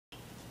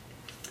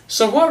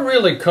So what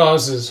really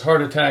causes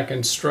heart attack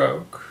and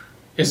stroke?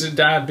 Is it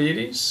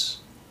diabetes?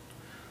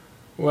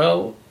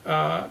 Well,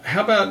 how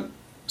about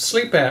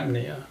sleep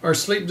apnea or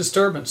sleep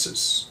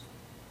disturbances?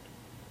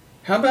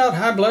 How about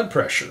high blood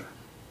pressure?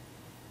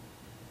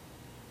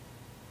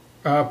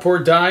 Poor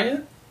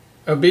diet,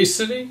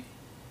 obesity,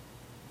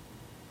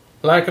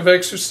 lack of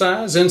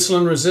exercise,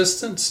 insulin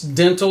resistance,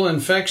 dental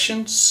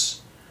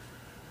infections.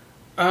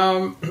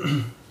 But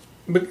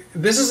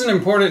this is an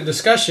important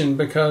discussion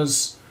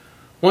because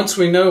once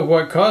we know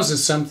what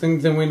causes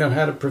something, then we know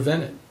how to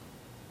prevent it.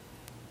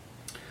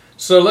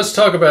 So let's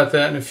talk about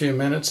that in a few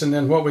minutes and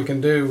then what we can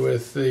do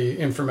with the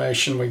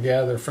information we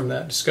gather from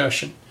that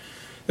discussion.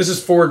 This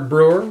is Ford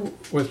Brewer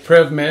with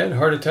PrevMed,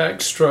 heart attack,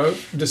 stroke,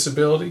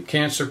 disability,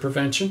 cancer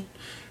prevention.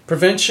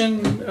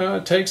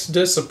 Prevention takes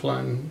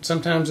discipline.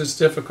 Sometimes it's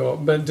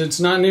difficult, but it's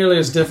not nearly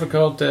as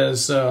difficult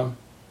as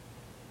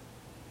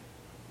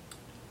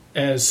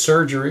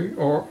surgery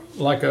or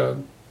like a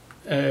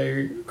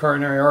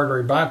coronary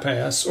artery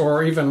bypass,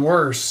 or even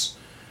worse,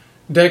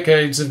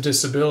 decades of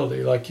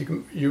disability like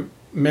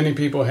many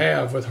people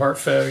have with heart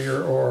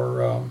failure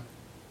or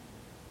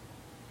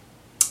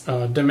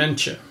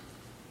dementia.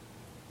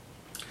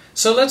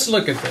 So let's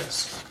look at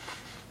this.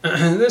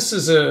 This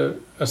is a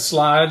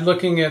slide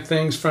looking at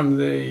things from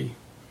the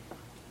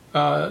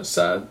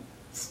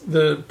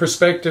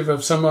perspective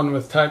of someone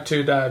with type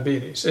 2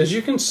 diabetes. As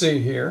you can see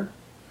here,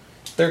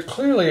 they're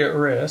clearly at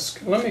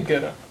risk. Let me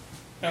get a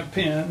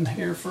pen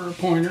here for a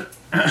pointer.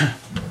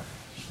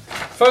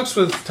 Folks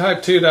with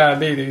type 2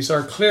 diabetes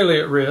are clearly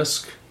at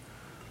risk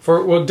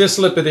for, well,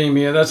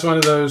 dyslipidemia. That's one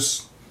of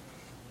those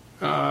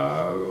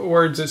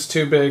words that's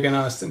too big and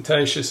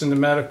ostentatious in the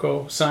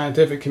medical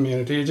scientific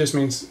community. It just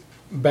means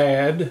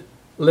bad.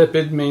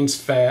 Lipid means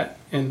fat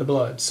in the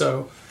blood.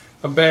 So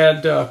a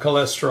bad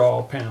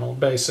cholesterol panel,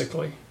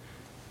 basically.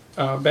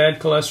 Bad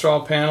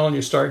cholesterol panel, and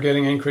you start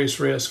getting increased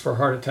risk for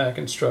heart attack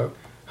and stroke.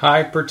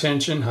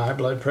 Hypertension, high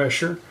blood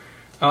pressure.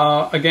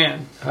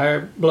 Again, high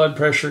blood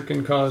pressure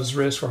can cause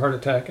risk for heart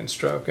attack and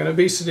stroke, and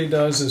obesity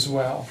does as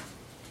well.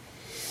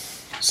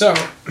 So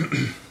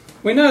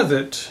we know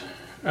that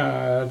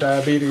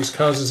diabetes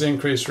causes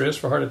increased risk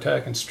for heart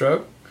attack and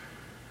stroke.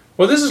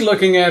 Well, this is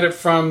looking at it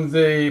from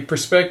the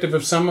perspective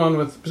of someone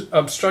with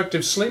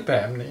obstructive sleep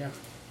apnea.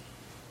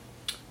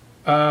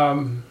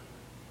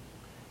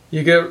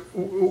 You get,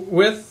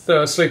 with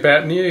sleep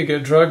apnea, you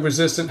get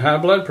drug-resistant high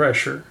blood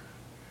pressure.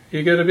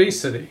 You get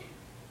obesity,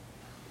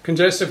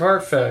 congestive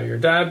heart failure,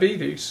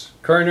 diabetes,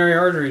 coronary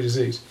artery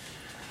disease.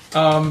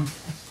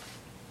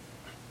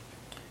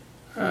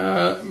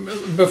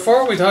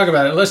 Before we talk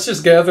about it, let's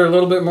just gather a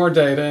little bit more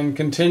data and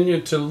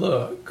continue to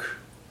look.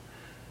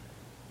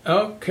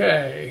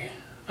 Okay.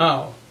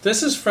 Oh,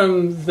 this is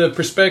from the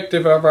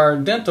perspective of our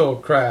dental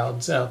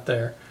crowds out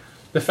there.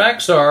 The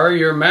facts are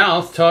your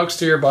mouth talks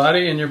to your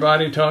body and your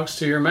body talks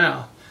to your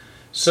mouth.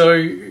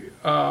 So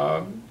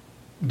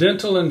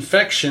dental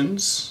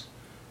infections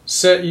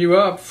set you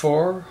up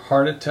for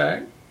heart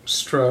attack,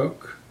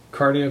 stroke,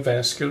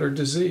 cardiovascular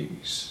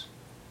disease.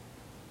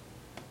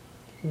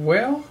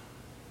 Well,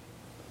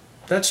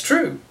 that's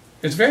true.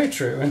 It's very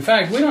true. In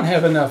fact, we don't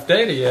have enough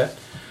data yet.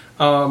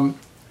 A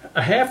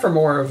half or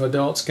more of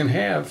adults can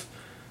have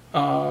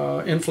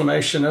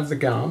inflammation of the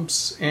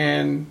gums,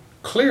 and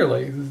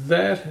clearly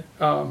that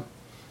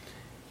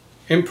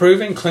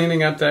improving,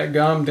 cleaning up that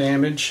gum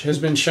damage has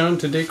been shown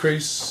to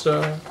decrease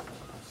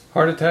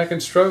heart attack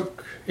and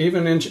stroke.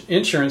 Even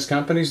insurance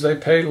companies, they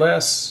pay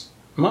less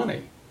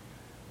money.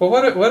 Well,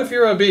 what if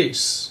you're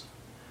obese?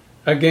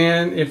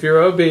 Again, if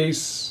you're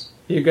obese,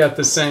 you got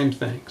the same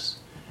things.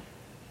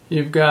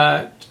 You've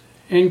got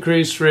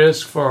increased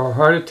risk for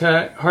heart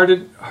attack,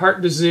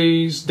 heart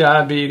disease,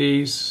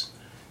 diabetes,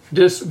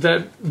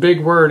 that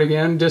big word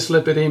again,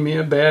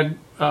 dyslipidemia, bad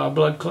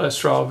blood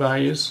cholesterol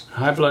values,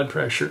 high blood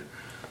pressure.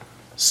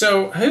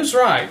 So who's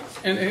right?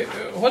 And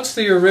what's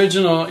the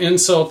original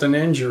insult and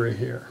injury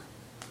here?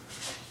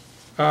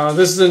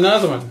 This is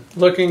another one,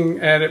 looking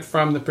at it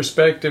from the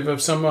perspective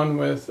of someone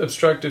with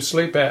obstructive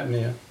sleep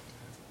apnea.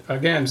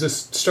 Again, is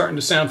this starting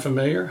to sound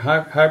familiar?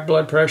 High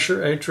blood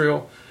pressure,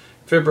 atrial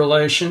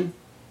fibrillation,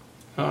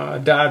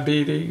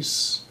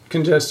 diabetes,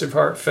 congestive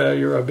heart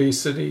failure,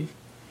 obesity.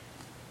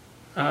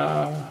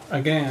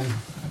 Again,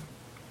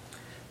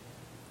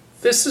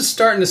 this is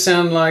starting to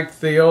sound like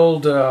the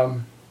old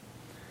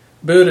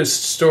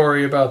Buddhist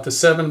story about the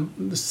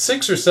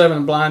 6 or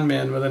 7 blind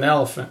men with an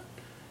elephant.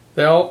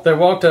 They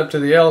walked up to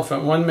the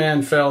elephant. One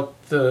man felt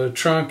the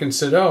trunk and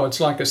said, "Oh, it's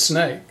like a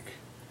snake."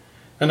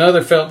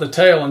 Another felt the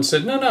tail and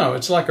said, "No,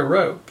 it's like a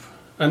rope."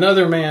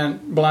 Another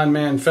blind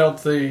man,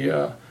 felt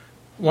the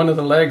one of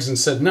the legs and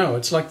said, "No,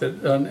 it's like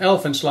an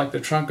elephant's like the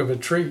trunk of a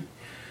tree."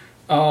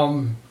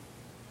 And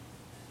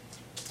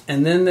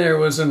then there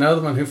was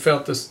another one who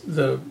felt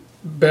the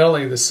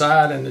belly, the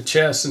side, and the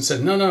chest and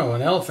said, "No,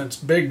 an elephant's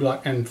big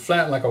and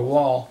flat like a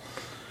wall."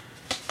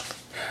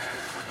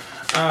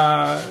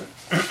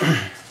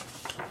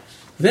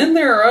 Then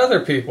there are other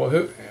people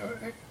who,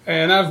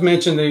 and I've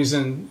mentioned these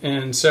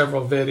in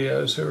several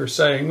videos, who are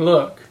saying,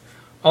 look,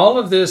 All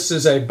of this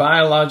is a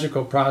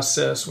biological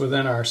process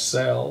within our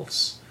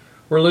cells.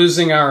 We're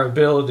losing our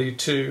ability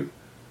to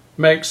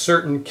make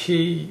certain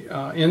key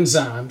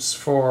enzymes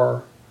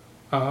for,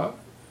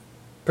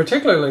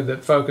 particularly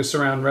that focus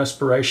around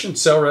respiration,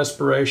 cell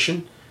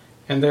respiration,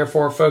 and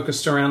therefore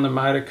focused around the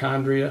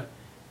mitochondria.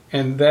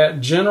 And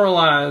that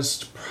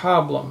generalized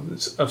problem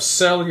of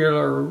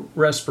cellular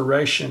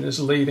respiration is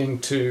leading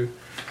to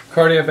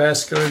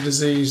cardiovascular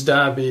disease,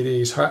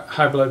 diabetes,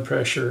 high blood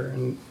pressure,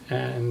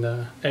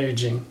 and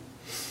aging.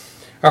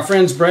 Our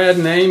friends Brad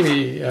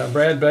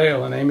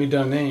Bale and Amy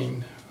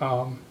Doneen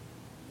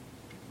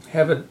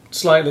have a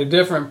slightly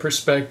different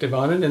perspective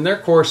on it. In their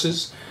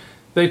courses,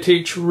 they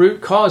teach root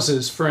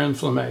causes for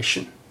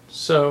inflammation.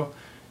 So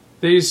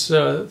these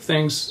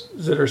things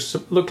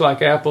that look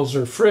like apples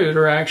or fruit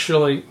are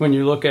actually, when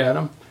you look at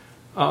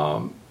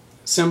them,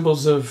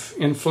 symbols of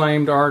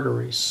inflamed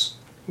arteries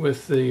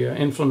with the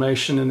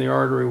inflammation in the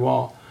artery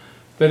wall.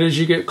 But as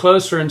you get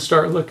closer and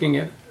start looking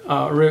at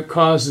root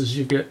causes,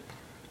 you get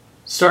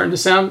started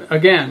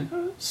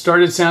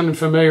sounding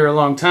familiar a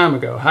long time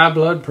ago. High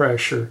blood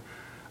pressure.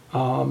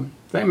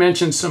 They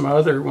mentioned some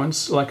other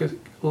ones like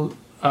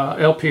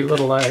LP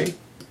little a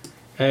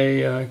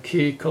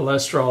key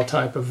cholesterol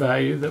type of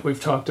value that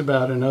we've talked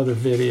about in other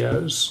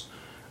videos.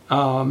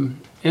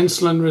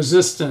 Insulin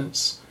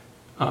resistance,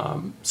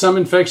 some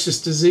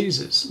infectious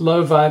diseases,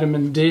 low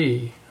vitamin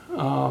D,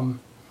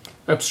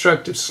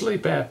 obstructive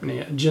sleep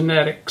apnea,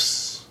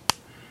 genetics.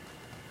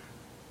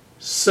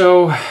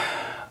 So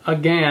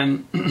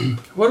again,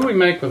 what do we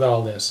make with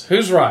all this?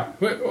 Who's right?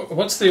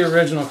 What's the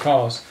original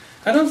cause?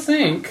 I don't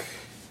think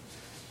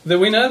that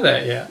we know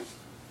that yet.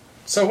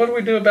 So what do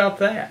we do about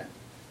that?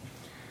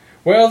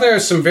 Well, there are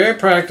some very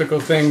practical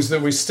things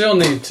that we still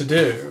need to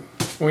do.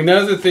 We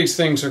know that these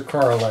things are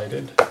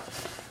correlated.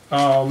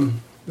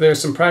 There are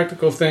some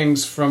practical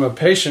things from a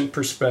patient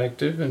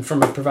perspective and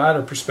from a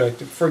provider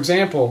perspective. For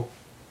example,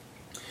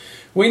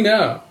 we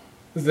know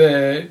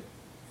that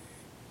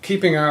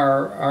keeping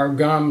our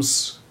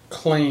gums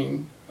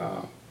clean,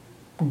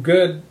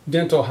 good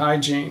dental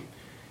hygiene,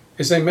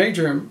 is a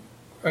major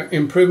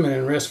improvement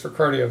in risk for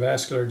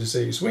cardiovascular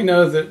disease. We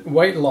know that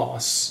weight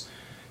loss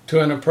to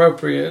an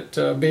appropriate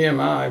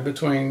BMI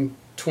between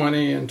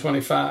 20 and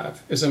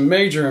 25 is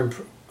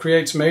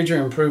creates major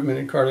improvement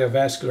in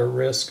cardiovascular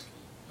risk.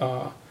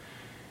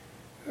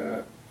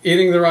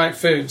 Eating the right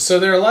food. So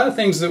there are a lot of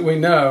things that we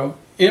know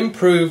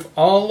improve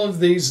all of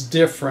these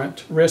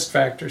different risk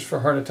factors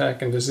for heart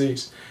attack and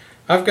disease.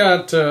 I've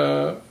got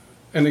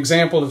an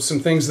example of some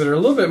things that are a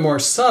little bit more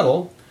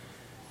subtle.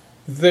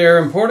 They're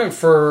important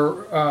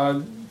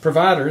for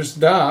providers,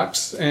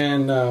 docs,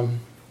 and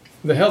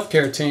the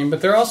healthcare team,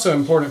 but they're also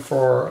important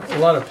for a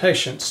lot of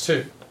patients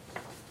too.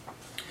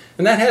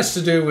 And that has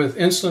to do with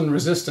insulin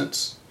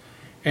resistance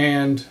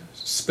and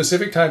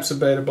specific types of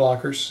beta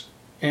blockers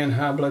and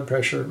high blood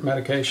pressure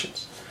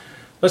medications.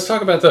 Let's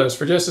talk about those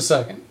for just a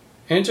second.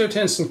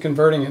 Angiotensin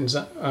converting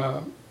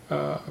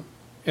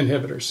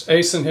inhibitors,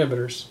 ACE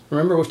inhibitors.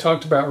 Remember we've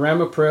talked about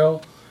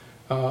ramipril,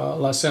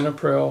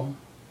 lisinopril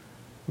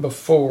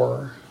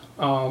before.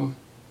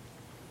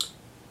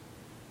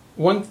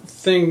 One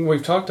thing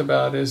we've talked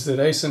about is that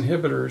ACE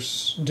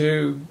inhibitors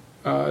do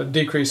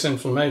decrease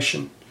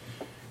inflammation.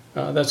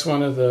 That's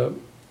one of the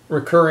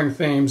recurring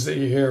themes that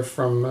you hear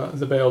from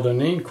the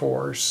Bale-Doneen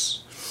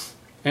course,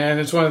 and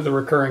it's one of the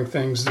recurring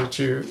things that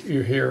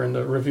you hear in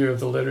the review of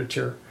the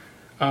literature.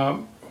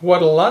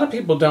 What a lot of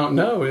people don't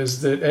know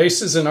is that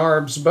ACEs and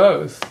ARBs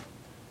both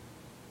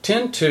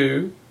tend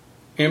to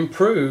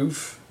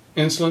improve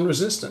insulin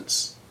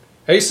resistance.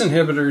 ACE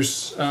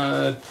inhibitors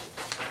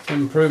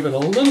improve it a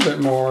little bit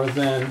more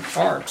than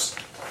ARBs.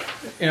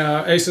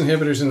 ACE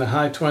inhibitors in the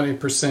high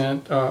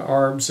 20%,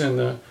 ARBs in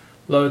the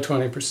low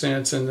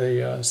 20% in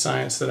the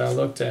science that I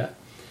looked at.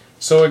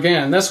 So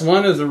again, that's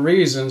one of the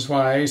reasons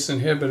why ACE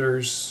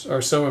inhibitors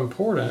are so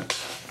important,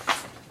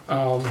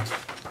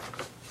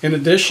 in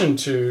addition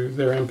to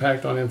their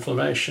impact on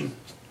inflammation.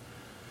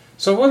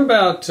 So what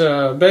about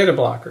beta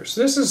blockers?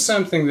 This is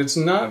something that's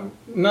not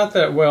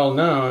that well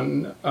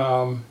known.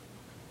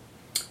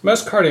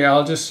 Most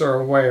cardiologists are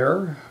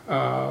aware.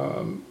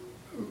 A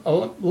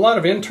lot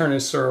of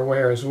internists are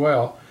aware as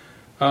well.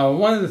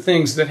 One of the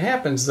things that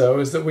happens, though,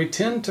 is that we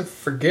tend to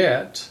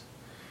forget.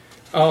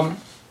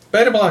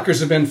 Beta blockers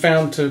have been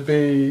found to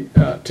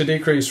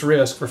decrease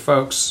risk for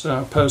folks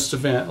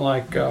post-event,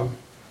 like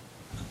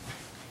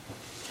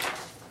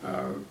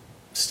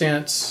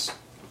stents,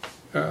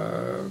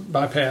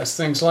 bypass,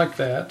 things like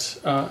that,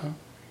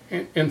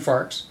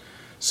 infarcts.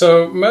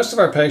 So most of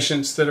our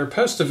patients that are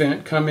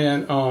post-event come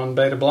in on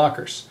beta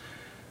blockers.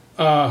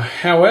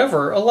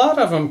 However, a lot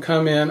of them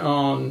come in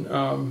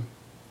on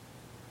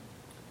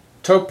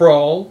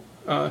Toprol,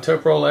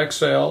 Toprol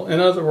XL. In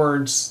other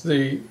words,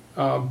 the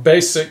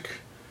basic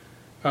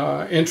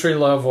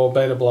entry-level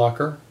beta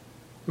blocker,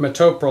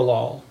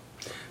 metoprolol.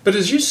 But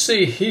as you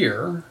see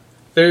here,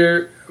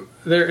 there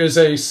is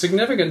a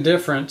significant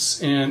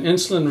difference in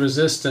insulin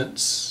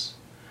resistance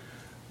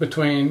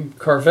between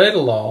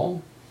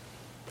carvedilol,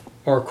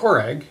 or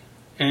Coreg,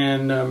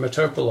 and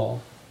metoprolol.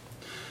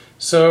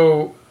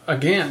 So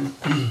again,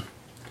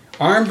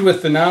 armed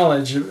with the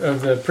knowledge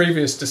of the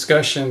previous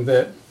discussion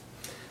that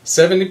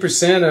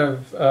 70%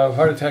 of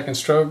heart attack and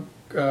stroke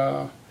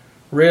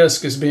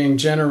risk is being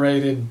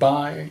generated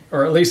by,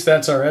 or at least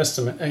that's our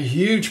estimate, a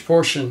huge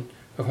portion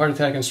of heart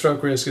attack and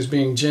stroke risk is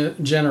being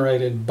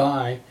generated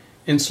by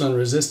insulin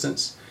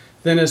resistance,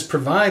 then as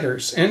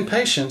providers and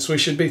patients, we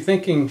should be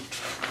thinking,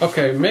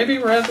 okay, maybe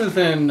rather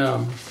than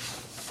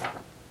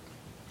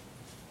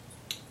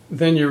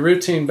your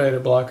routine beta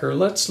blocker,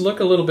 let's look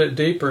a little bit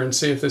deeper and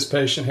see if this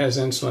patient has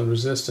insulin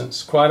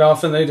resistance. Quite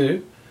often they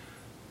do,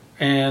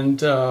 and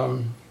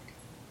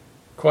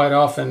quite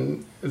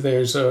often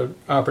there's an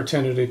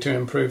opportunity to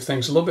improve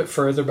things a little bit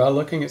further by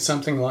looking at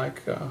something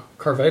like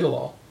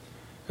carvedilol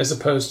as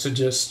opposed to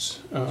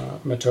just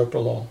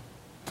metoprolol.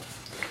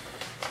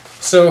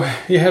 So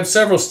you have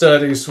several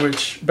studies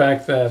which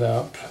back that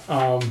up.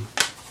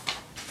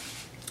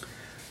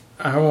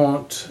 I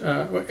won't,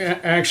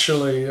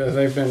 actually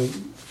they've been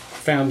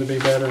found to be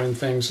better in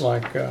things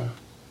like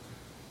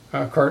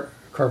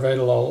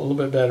carvedilol, a little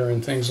bit better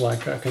in things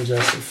like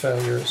congestive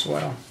failure as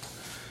well.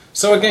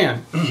 So again,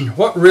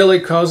 what really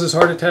causes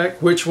heart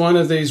attack? Which one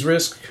of these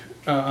risk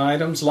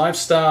items?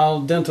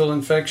 Lifestyle, dental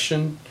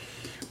infection,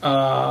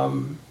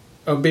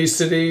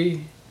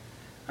 obesity?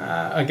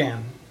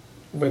 Again,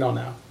 we don't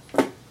know.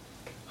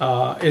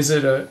 Is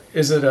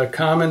it a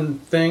common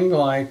thing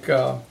like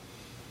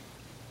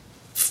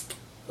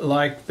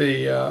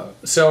the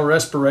cell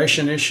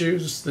respiration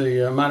issues, the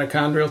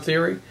mitochondrial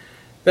theory?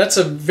 That's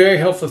a very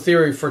helpful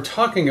theory for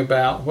talking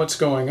about what's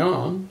going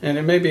on, and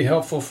it may be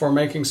helpful for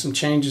making some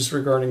changes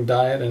regarding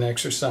diet and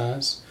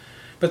exercise.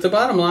 But the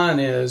bottom line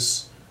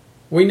is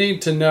we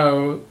need to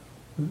know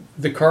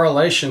the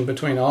correlation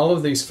between all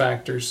of these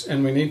factors,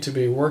 and we need to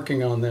be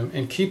working on them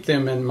and keep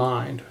them in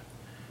mind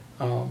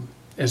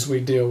as we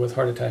deal with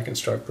heart attack and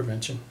stroke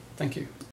prevention. Thank you.